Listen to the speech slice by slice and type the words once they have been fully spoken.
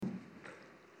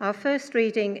Our first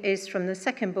reading is from the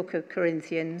second book of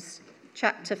Corinthians,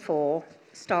 chapter 4,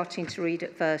 starting to read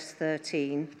at verse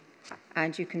 13,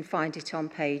 and you can find it on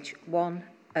page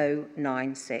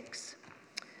 1096.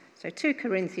 So 2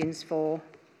 Corinthians 4,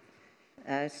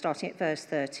 starting at verse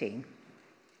 13.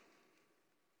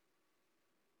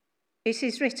 It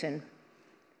is written,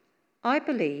 I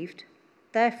believed,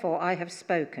 therefore I have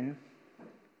spoken.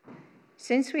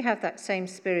 Since we have that same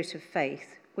spirit of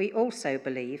faith, we also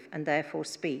believe and therefore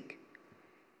speak,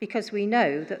 because we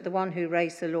know that the one who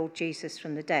raised the Lord Jesus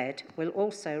from the dead will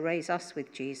also raise us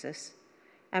with Jesus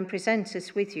and present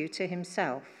us with you to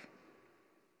himself.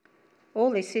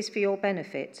 All this is for your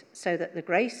benefit, so that the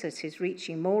grace that is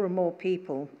reaching more and more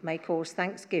people may cause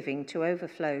thanksgiving to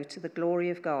overflow to the glory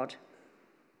of God.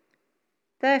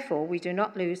 Therefore, we do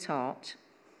not lose heart.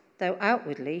 Though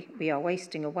outwardly we are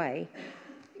wasting away,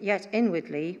 yet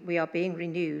inwardly we are being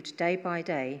renewed day by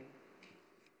day.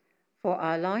 For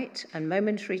our light and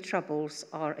momentary troubles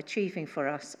are achieving for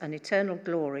us an eternal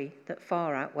glory that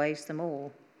far outweighs them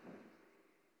all.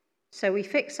 So we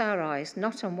fix our eyes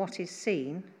not on what is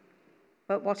seen,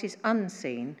 but what is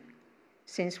unseen,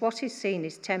 since what is seen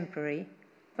is temporary,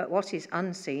 but what is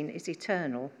unseen is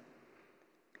eternal.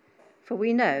 For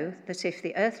we know that if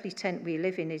the earthly tent we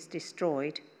live in is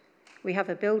destroyed, we have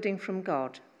a building from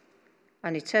God,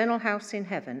 an eternal house in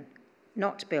heaven,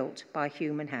 not built by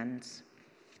human hands.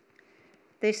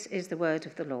 This is the word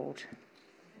of the Lord.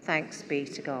 Thanks be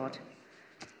to God.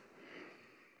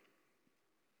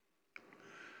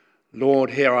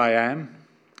 Lord, here I am.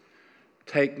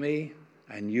 Take me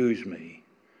and use me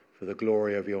for the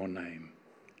glory of your name.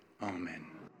 Amen.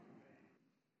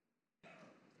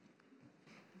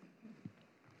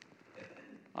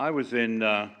 I was in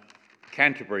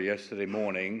Canterbury yesterday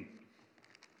morning,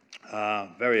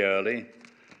 very early,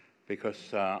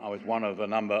 because I was one of a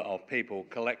number of people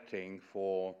collecting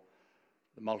for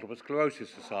the Multiple Sclerosis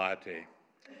Society.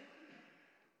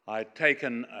 I'd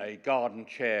taken a garden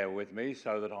chair with me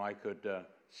so that I could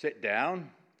sit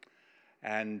down,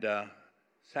 and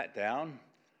sat down,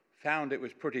 found it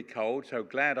was pretty cold, so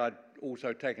glad I'd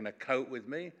also taken a coat with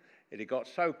me. It had got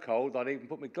so cold I'd even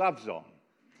put my gloves on.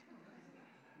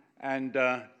 And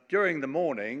during the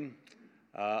morning,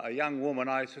 a young woman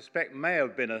I suspect may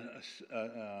have been a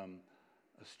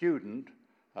student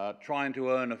trying to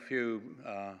earn a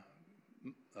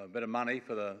bit of money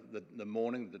for the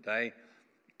morning, the day,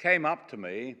 came up to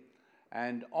me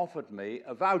and offered me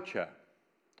a voucher.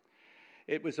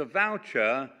 It was a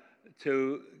voucher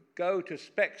to go to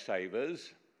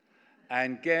Specsavers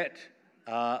and get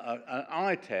an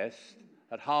eye test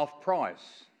at half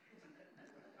price.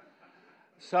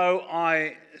 So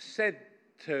I said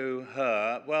to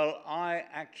her, well, I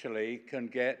actually can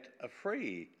get a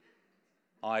free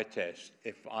eye test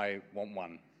if I want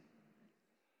one.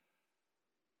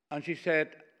 And she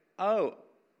said, oh,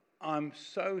 I'm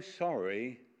so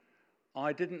sorry,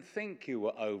 I didn't think you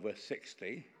were over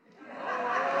 60.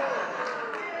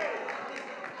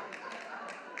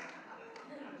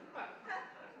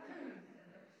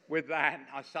 With that,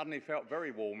 I suddenly felt very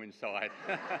warm inside.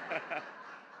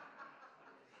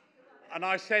 And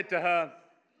I said to her,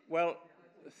 well,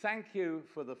 thank you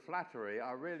for the flattery.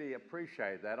 I really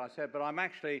appreciate that. I said, but I'm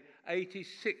actually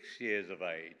 86 years of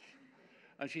age.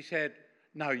 And she said,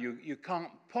 no, you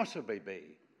can't possibly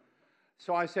be.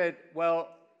 So I said,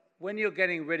 well, when you're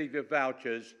getting rid of your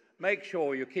vouchers, make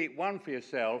sure you keep one for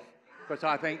yourself, because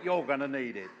I think you're going to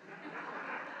need it.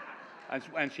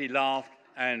 And she laughed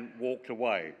and walked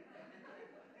away.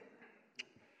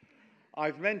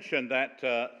 I've mentioned that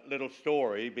little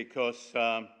story because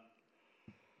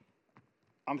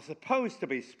I'm supposed to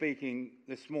be speaking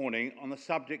this morning on the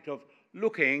subject of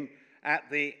looking at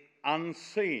the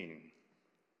unseen.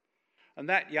 And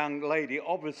that young lady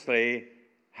obviously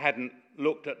hadn't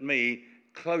looked at me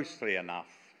closely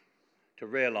enough to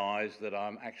realise that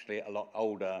I'm actually a lot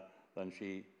older than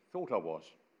she thought I was.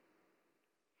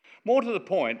 More to the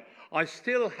point, I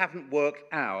still haven't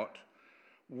worked out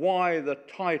why the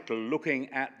title, Looking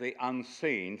at the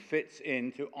Unseen, fits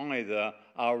into either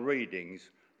our readings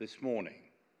this morning.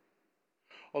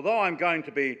 Although I'm going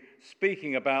to be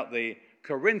speaking about the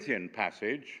Corinthian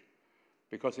passage,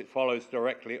 because it follows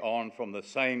directly on from the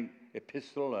same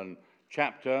epistle and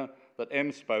chapter that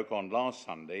Em spoke on last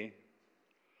Sunday,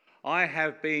 I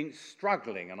have been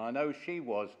struggling, and I know she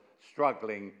was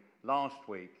struggling last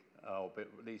week, or at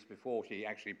least before she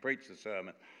actually preached the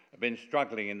sermon, I've been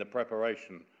struggling in the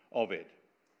preparation of it.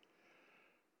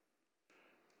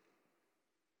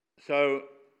 So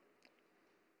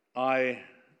I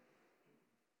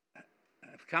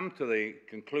have come to the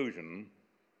conclusion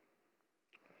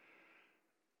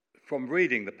from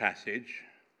reading the passage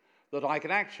that I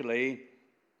can actually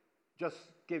just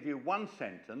give you one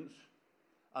sentence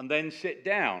and then sit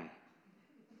down.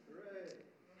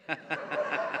 But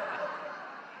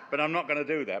I'm not going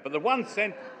to do that. But the one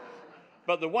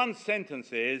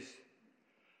sentence is,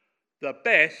 the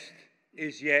best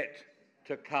is yet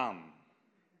to come.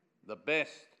 The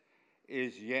best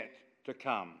is yet to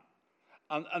come.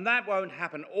 And that won't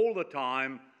happen all the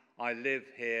time I live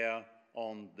here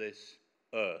on this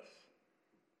earth.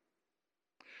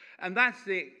 And that's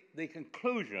the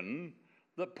conclusion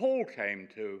that Paul came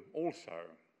to also.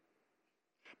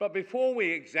 But before we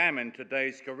examine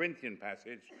today's Corinthian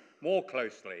passage more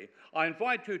closely, I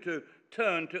invite you to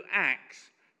turn to Acts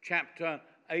chapter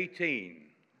 18.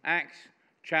 Acts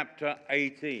chapter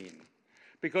 18.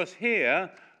 Because here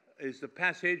is the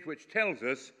passage which tells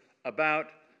us about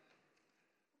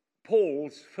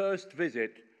Paul's first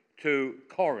visit to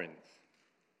Corinth.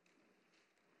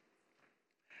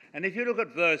 And if you look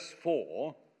at verse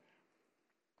 4,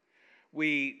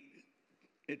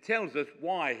 it tells us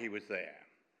why he was there.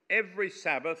 Every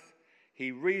Sabbath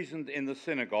he reasoned in the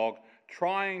synagogue,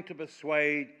 trying to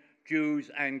persuade Jews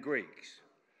and Greeks.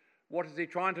 What is he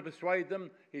trying to persuade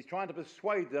them? He's trying to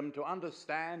persuade them to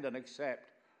understand and accept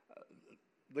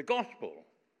the gospel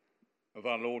of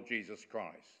our Lord Jesus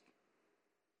Christ.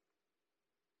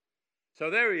 So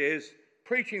there he is,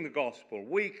 preaching the gospel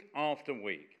week after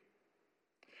week.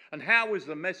 And how was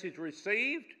the message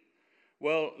received?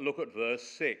 Well, look at verse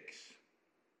 6.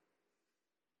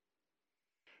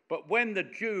 But when the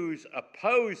Jews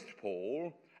opposed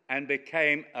Paul and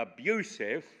became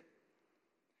abusive,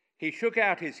 he shook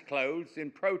out his clothes in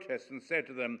protest and said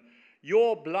to them,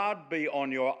 "Your blood be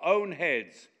on your own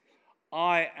heads.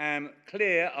 I am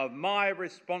clear of my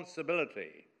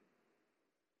responsibility."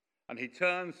 And he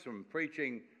turns from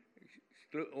preaching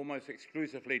almost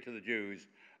exclusively to the Jews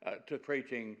to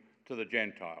preaching to the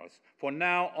Gentiles. For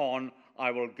now on, I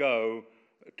will go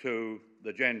to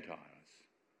the Gentiles.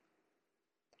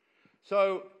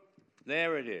 So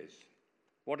there it is.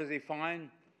 What does he find?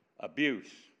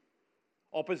 Abuse,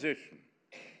 opposition.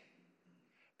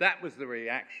 That was the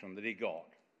reaction that he got.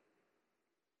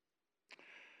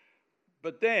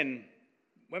 But then,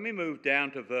 when we move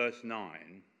down to verse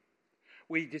 9,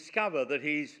 we discover that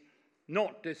he's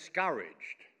not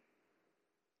discouraged.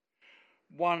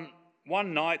 One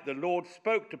night the Lord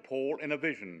spoke to Paul in a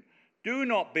vision. "Do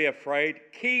not be afraid.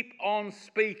 Keep on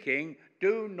speaking.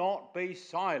 Do not be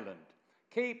silent.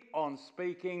 Keep on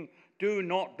speaking. Do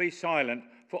not be silent.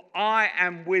 For I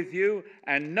am with you,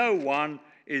 and no one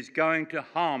is going to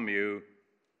harm you."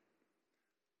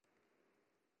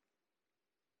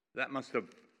 That must have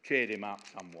cheered him up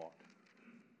somewhat.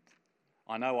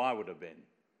 I know I would have been.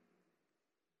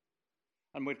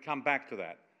 And we'd come back to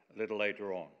that a little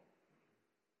later on.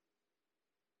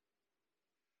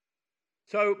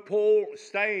 So Paul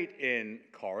stayed in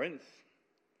Corinth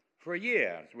for a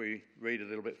year, as we read a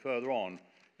little bit further on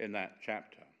in that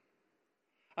chapter.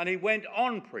 And he went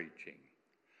on preaching,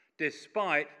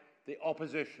 despite the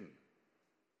opposition.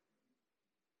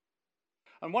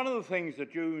 And one of the things the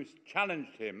Jews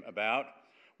challenged him about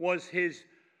was his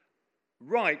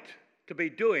right to be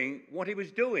doing what he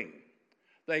was doing.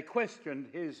 They questioned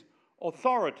his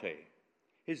authority,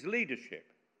 his leadership.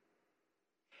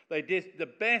 They did the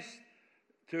best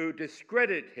to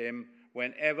discredit him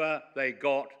whenever they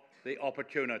got the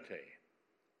opportunity.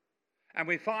 And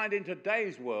we find in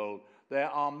today's world there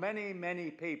are many,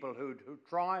 many people who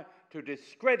try to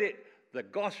discredit the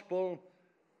gospel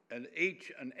in each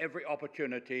and every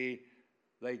opportunity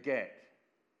they get.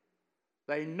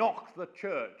 They knock the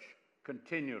church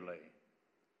continually,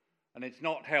 and it's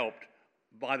not helped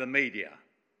by the media.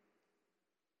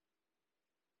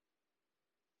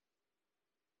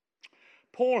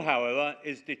 Paul, however,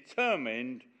 is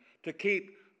determined to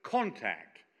keep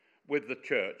contact with the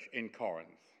church in Corinth,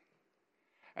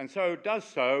 and so does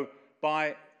so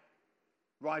by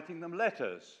writing them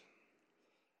letters.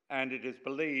 And it is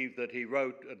believed that he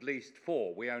wrote at least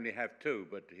 4. We only have 2,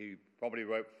 but he probably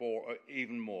wrote 4 or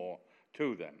even more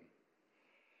to them.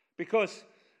 Because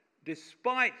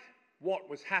despite what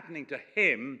was happening to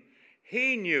him,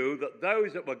 he knew that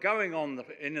those that were going on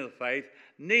in the faith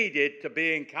needed to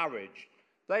be encouraged.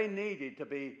 They needed to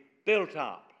be built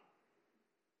up.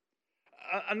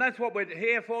 And that's what we're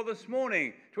here for this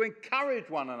morning, to encourage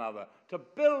one another, to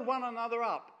build one another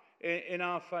up in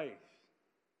our faith.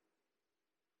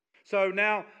 So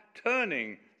now,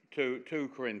 turning to 2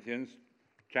 Corinthians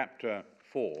chapter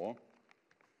 4,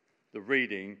 the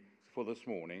reading for this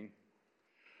morning,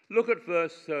 look at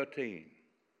verse 13.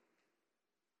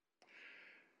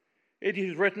 It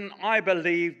is written, I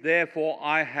believe, therefore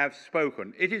I have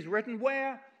spoken. It is written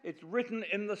where? It's written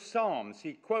in the Psalms.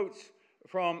 He quotes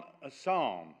from a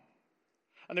psalm.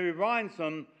 And he reminds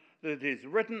them that it is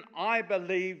written, I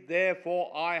believe,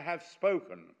 therefore I have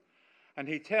spoken. And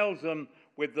he tells them,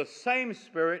 with the same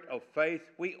spirit of faith,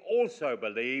 we also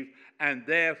believe and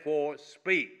therefore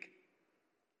speak.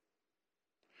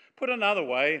 Put another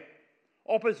way,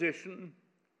 opposition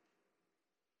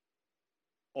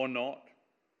or not,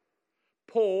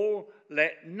 Paul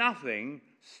let nothing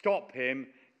stop him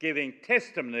giving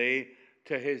testimony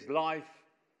to his life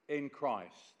in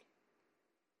Christ.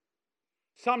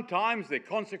 Sometimes the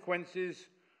consequences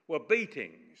were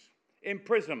beatings,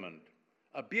 imprisonment,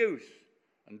 abuse,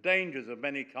 and dangers of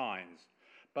many kinds.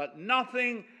 But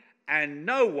nothing and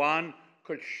no one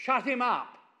could shut him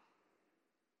up.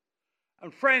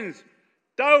 And friends,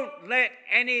 don't let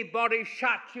anybody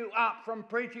shut you up from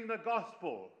preaching the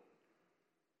gospel.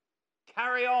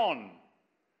 Carry on,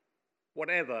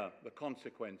 whatever the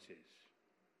consequences,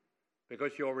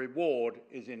 because your reward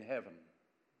is in heaven.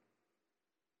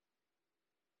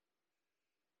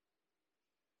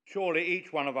 Surely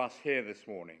each one of us here this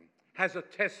morning has a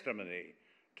testimony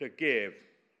to give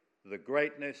the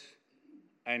greatness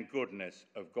and goodness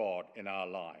of God in our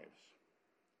lives.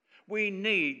 We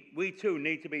too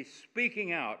need to be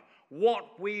speaking out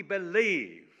what we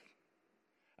believe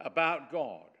about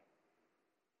God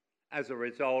as a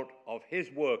result of his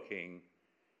working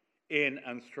in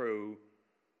and through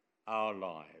our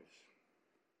lives.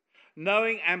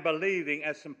 Knowing and believing,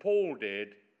 as St. Paul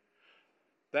did,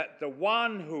 that the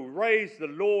one who raised the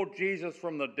Lord Jesus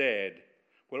from the dead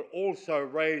will also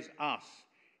raise us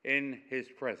in his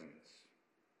presence.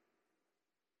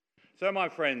 So, my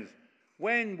friends,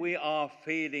 when we are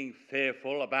feeling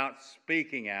fearful about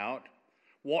speaking out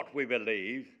what we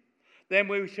believe, then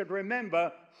we should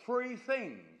remember three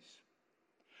things.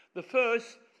 The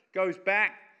first goes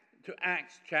back to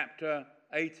Acts chapter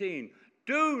 18.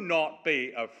 Do not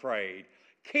be afraid.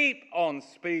 Keep on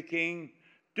speaking.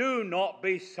 Do not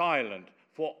be silent,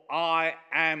 for I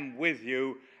am with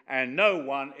you, and no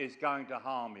one is going to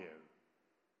harm you.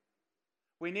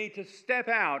 We need to step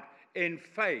out in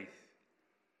faith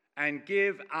and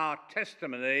give our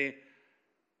testimony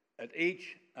at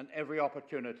each and every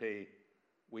opportunity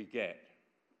we get.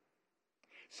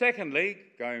 Secondly,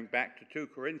 going back to 2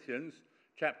 Corinthians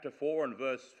chapter 4 and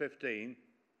verse 15,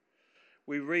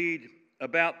 we read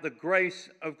about the grace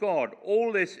of God.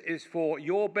 All this is for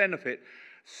your benefit,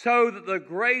 so that the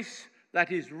grace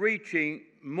that is reaching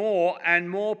more and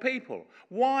more people.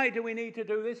 Why do we need to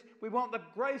do this? We want the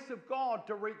grace of God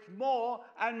to reach more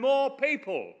and more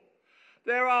people.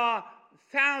 There are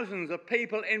thousands of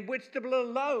people in Whitstable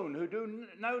alone who do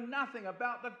know nothing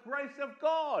about the grace of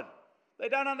God. They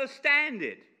don't understand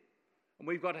it. And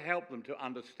we've got to help them to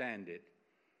understand it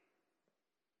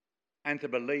and to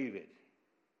believe it.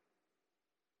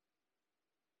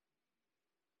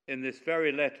 In this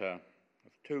very letter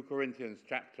of 2 Corinthians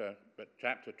chapter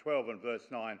 12 and verse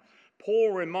 9,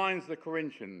 Paul reminds the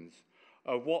Corinthians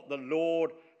of what the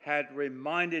Lord had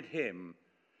reminded him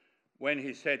when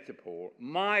he said to Paul,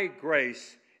 my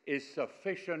grace is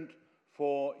sufficient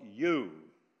for you,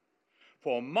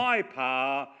 for my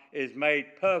power is made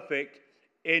perfect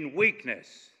in weakness.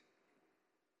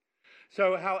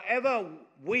 So however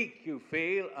weak you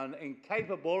feel and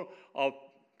incapable of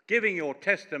giving your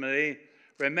testimony,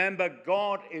 remember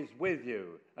God is with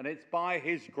you, and it's by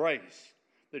his grace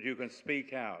that you can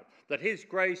speak out, that his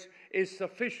grace is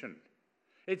sufficient.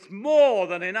 It's more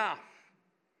than enough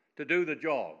to do the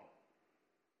job.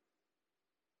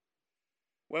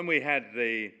 When we had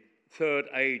the Third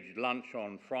Age lunch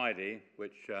on Friday,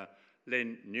 which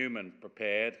Lynn Newman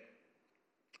prepared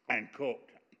and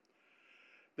cooked,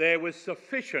 there was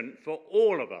sufficient for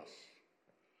all of us.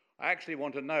 I actually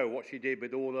want to know what she did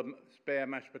with all the spare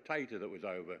mashed potato that was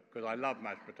over, because I love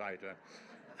mashed potato.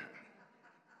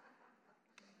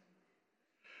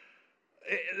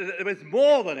 It was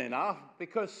more than enough,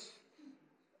 because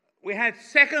we had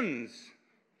seconds,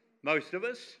 most of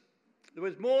us. There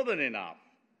was more than enough.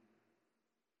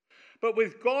 But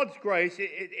with God's grace,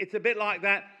 it's a bit like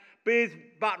that,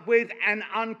 but with an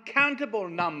uncountable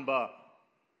number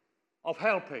of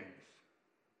helpings.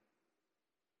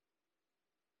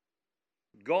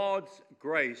 God's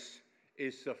grace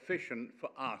is sufficient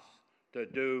for us to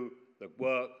do the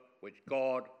work which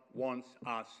God wants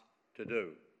us to do.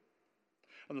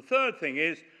 And the third thing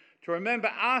is to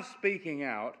remember our speaking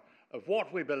out of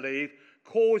what we believe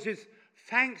causes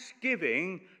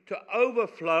thanksgiving to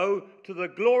overflow to the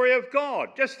glory of God.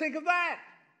 Just think of that.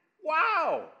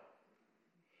 Wow!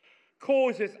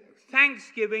 Causes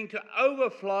thanksgiving to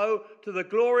overflow to the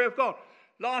glory of God.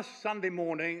 Last Sunday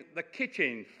morning, the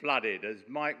kitchen flooded, as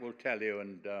Mike will tell you,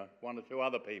 and one or two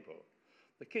other people.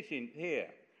 The kitchen here.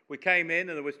 We came in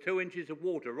and there was 2 inches of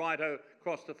water right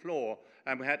across the floor,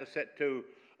 and we had to set to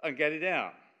and get it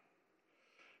out.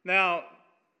 Now,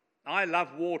 I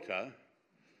love water,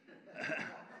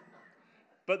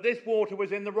 but this water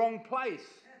was in the wrong place.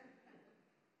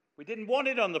 We didn't want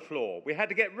it on the floor. We had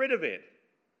to get rid of it.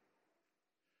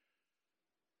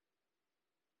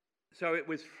 So it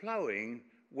was flowing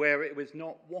where it was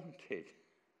not wanted.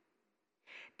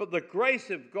 But the grace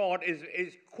of God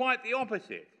is quite the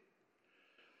opposite.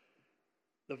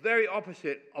 The very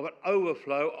opposite of an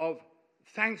overflow of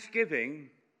thanksgiving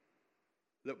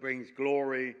that brings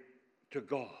glory to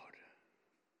God.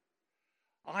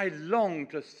 I long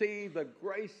to see the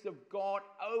grace of God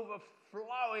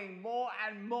overflowing more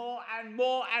and more and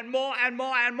more and more and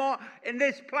more and more in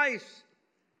this place.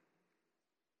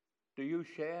 Do you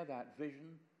share that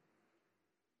vision?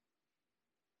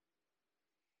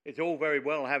 It's all very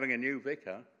well having a new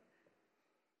vicar,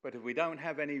 but if we don't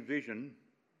have any vision,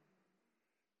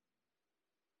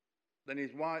 then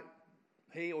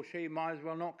he or she might as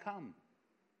well not come.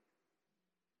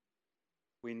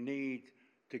 We need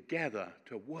together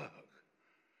to work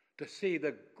to see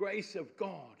the grace of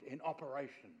God in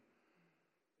operation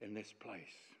in this place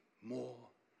more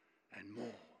and more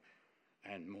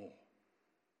and more.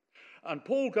 And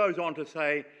Paul goes on to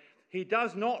say he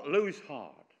does not lose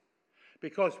heart,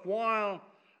 because while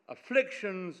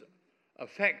afflictions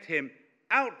affect him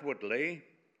outwardly,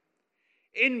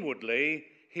 inwardly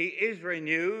he is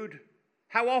renewed.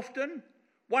 How often?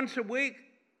 Once a week?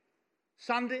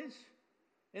 Sundays?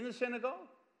 In the synagogue?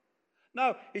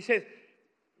 No, he says,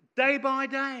 day by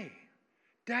day,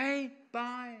 day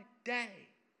by day.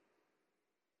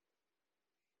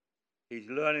 He's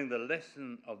learning the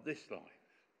lesson of this life,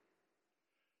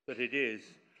 that it is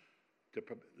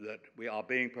that we are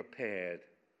being prepared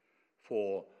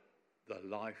for the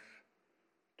life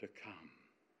to come,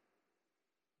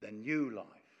 the new life,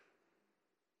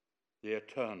 the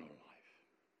eternal life.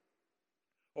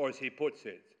 Or as he puts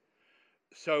it,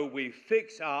 so we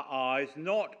fix our eyes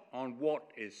not on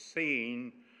what is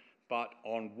seen, but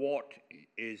on what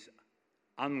is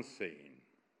unseen.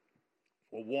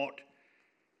 For what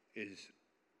is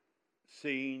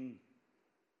seen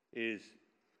is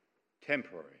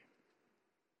temporary,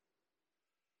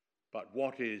 but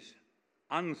what is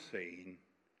unseen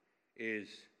is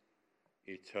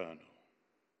eternal.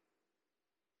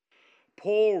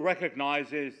 Paul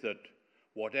recognizes that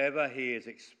whatever he is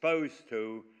exposed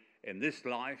to in this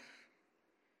life,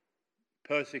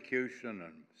 persecution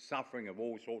and suffering of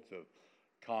all sorts of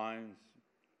kinds,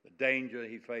 the danger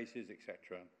he faces,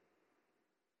 etc.,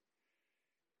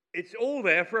 it's all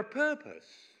there for a purpose.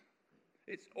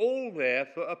 It's all there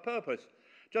for a purpose.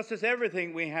 Just as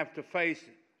everything we have to face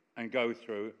and go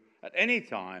through at any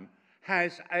time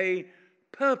has a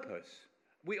purpose.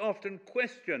 We often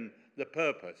question the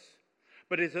purpose.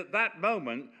 But it's at that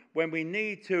moment when we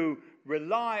need to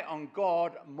rely on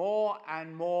God more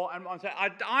and more and more. And say,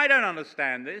 I don't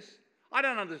understand this. I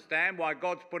don't understand why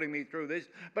God's putting me through this,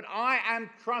 but I am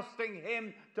trusting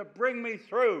him to bring me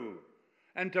through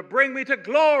and to bring me to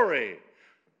glory.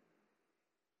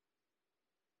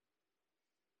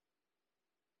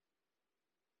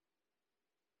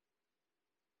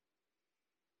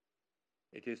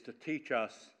 It is to teach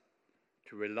us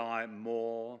to rely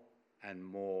more and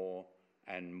more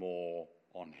and more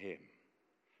on him.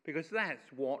 Because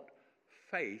that's what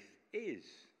faith is.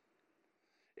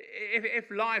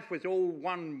 If life was all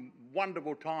one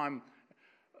wonderful time,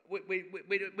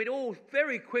 we'd all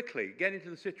very quickly get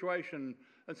into the situation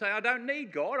and say, I don't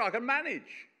need God, I can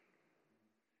manage.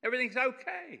 Everything's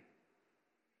okay.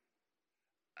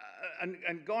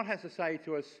 And God has to say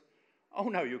to us, oh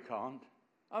no, you can't.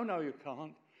 Oh no, you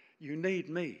can't. You need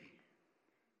me.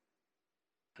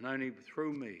 And only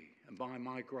through me and by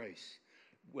my grace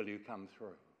will you come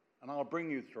through. And I'll bring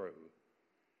you through,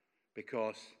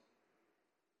 because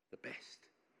the best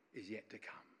is yet to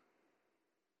come.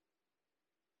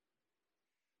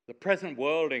 The present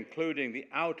world, including the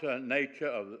outer nature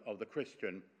of the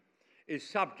Christian, is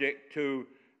subject to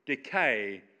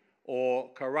decay or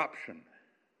corruption.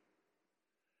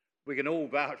 We can all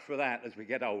vouch for that as we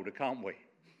get older, can't we?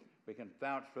 We can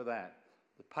vouch for that.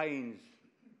 The pains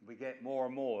we get more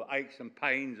and more, aches and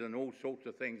pains and all sorts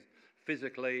of things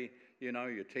physically. You know,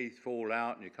 your teeth fall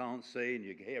out and you can't see and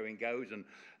your hearing goes and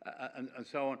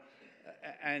so on.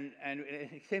 And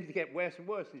it seems to get worse and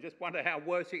worse. You just wonder how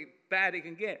bad it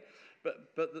can get.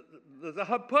 But there's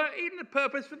even a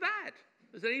purpose for that.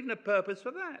 There's even a purpose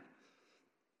for that.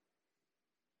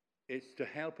 It's to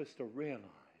help us to realize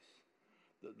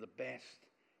that the best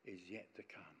is yet to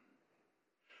come.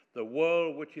 The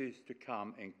world which is to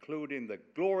come, including the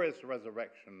glorious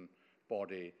resurrection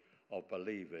body of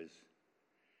believers,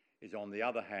 is on the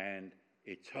other hand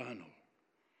eternal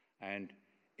and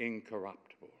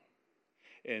incorruptible.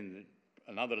 In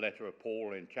another letter of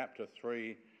Paul in chapter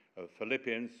 3 of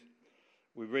Philippians,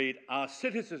 we read, "Our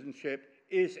citizenship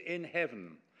is in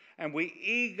heaven, and we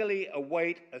eagerly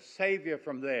await a Saviour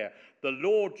from there, the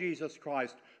Lord Jesus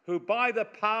Christ, who by the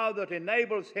power that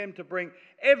enables him to bring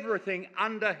everything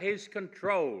under his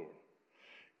control."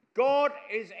 God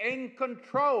is in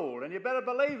control, and you better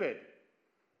believe it.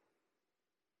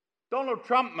 Donald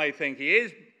Trump may think he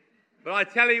is, but I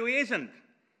tell you he isn't.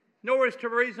 Nor is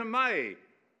Theresa May,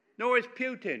 nor is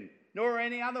Putin, nor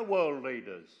any other world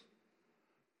leaders.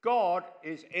 God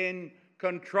is in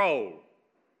control.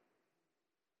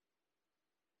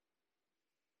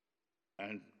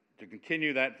 And to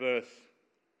continue that verse,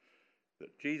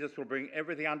 that Jesus will bring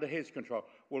everything under his control,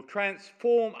 will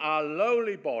transform our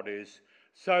lowly bodies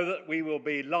so that we will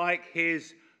be like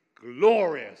his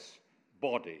glorious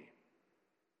body.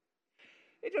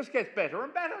 It just gets better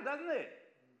and better, doesn't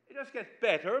it? It just gets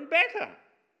better and better.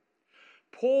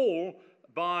 Paul,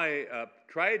 by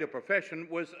trade or profession,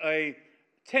 was a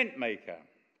tent maker.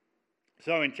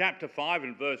 So in chapter 5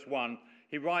 and verse 1,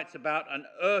 he writes about an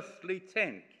earthly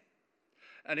tent.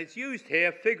 And it's used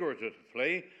here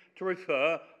figuratively to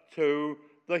refer to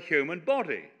the human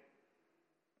body.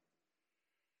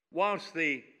 Whilst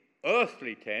the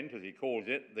earthly tent, as he calls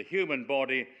it, the human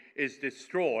body is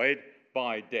destroyed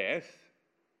by death.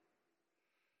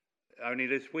 Only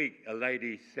this week a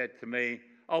lady said to me,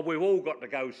 "Oh, we've all got to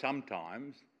go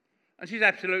sometimes." And she's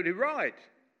absolutely right.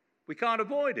 We can't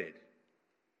avoid it.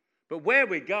 But where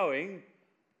we're going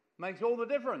makes all the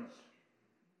difference.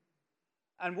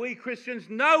 And we Christians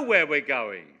know where we're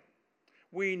going.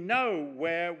 We know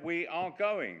where we are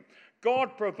going.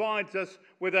 God provides us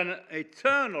with an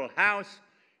eternal house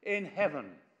in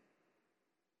heaven.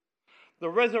 The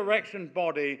resurrection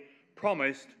body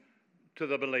promised to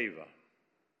the believer.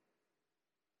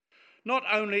 Not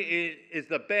only is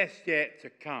the best yet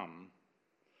to come,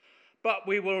 but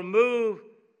we will move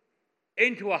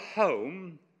into a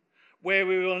home where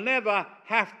we will never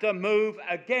have to move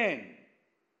again.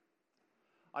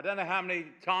 I don't know how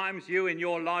many times you in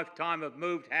your lifetime have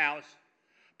moved house,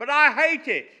 but I hate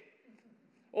it.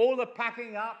 All the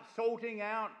packing up, sorting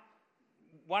out,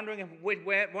 wondering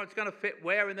what's going to fit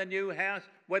where in the new house,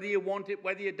 whether you want it,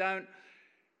 whether you don't.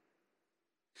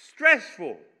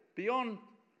 Stressful beyond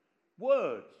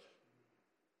words.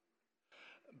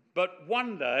 But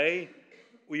one day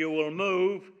you will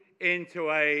move into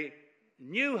a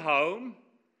new home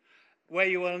where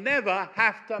you will never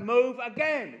have to move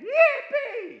again.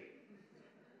 Yippee!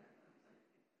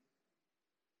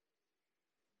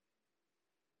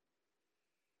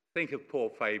 Think of poor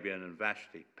Fabian and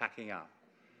Vashti packing up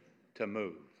to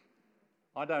move.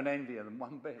 I don't envy them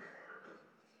one bit.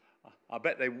 I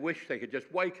bet they wish they could just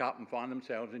wake up and find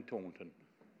themselves in Taunton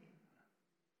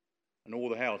and all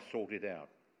the house sorted out.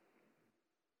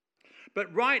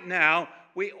 But right now,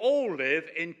 we all live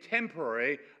in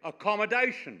temporary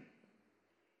accommodation.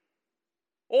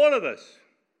 All of us.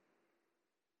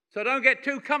 So don't get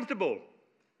too comfortable.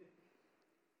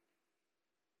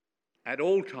 At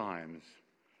all times,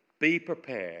 be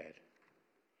prepared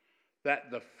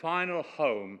that the final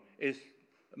home is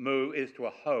to a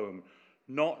home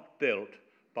not built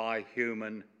by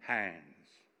human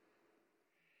hands.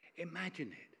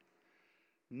 Imagine it.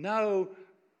 No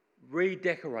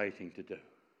redecorating to do.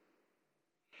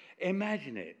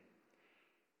 Imagine it.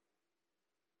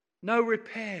 No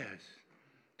repairs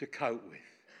to cope with.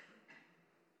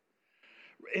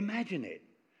 Imagine it.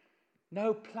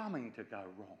 No plumbing to go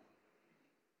wrong.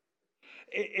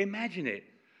 Imagine it.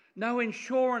 No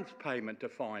insurance payment to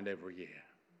find every year.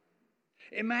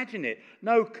 Imagine it.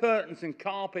 No curtains and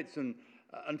carpets and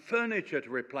furniture to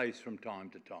replace from time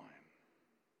to time.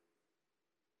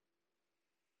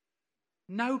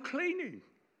 No cleaning.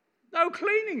 No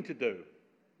cleaning to do.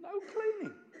 No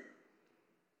cleaning.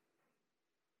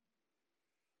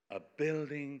 A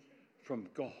building from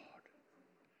God,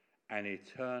 an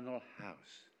eternal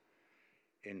house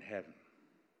in heaven.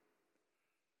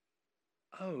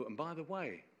 Oh, and by the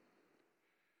way,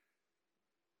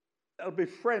 there'll be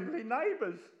friendly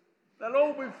neighbours. They'll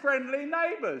all be friendly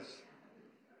neighbours.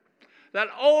 They'll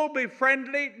all be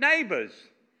friendly neighbours.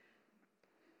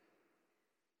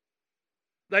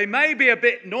 They may be a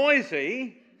bit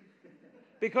noisy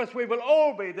because we will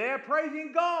all be there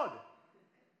praising God.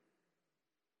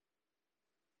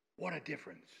 What a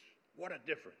difference. What a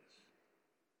difference.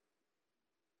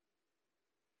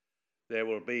 There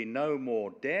will be no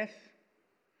more death,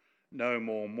 no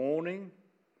more mourning,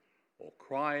 or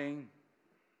crying,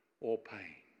 or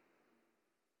pain.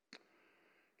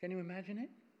 Can you imagine it?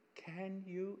 Can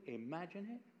you imagine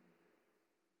it?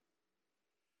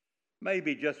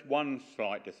 Maybe just one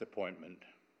slight disappointment.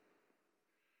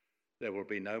 There will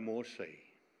be no more sea.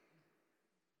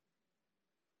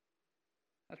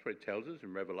 That's what it tells us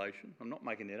in Revelation. I'm not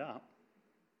making it up.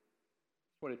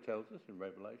 That's what it tells us in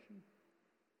Revelation.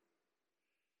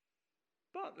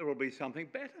 But there will be something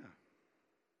better.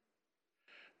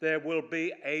 There will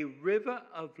be a river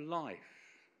of life,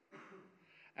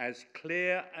 as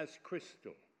clear as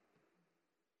crystal.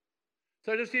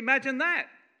 So just imagine that.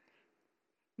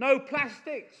 No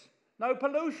plastics, no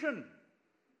pollution.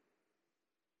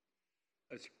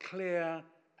 As clear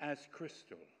as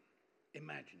crystal.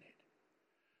 Imagine it.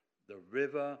 The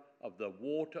river of the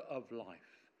water of life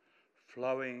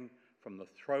flowing from the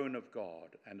throne of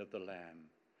God and of the Lamb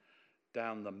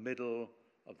down the middle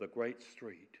of the great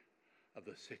street of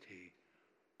the city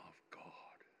of God.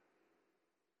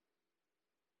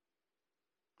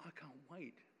 I can't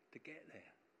wait to get there.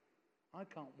 I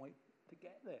can't wait to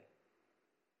get there.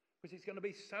 Because it's going to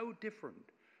be so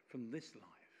different from this life.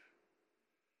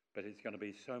 But it's going to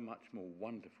be so much more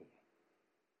wonderful.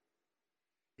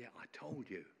 Yeah, I told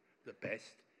you, the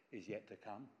best is yet to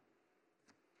come.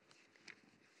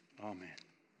 Amen.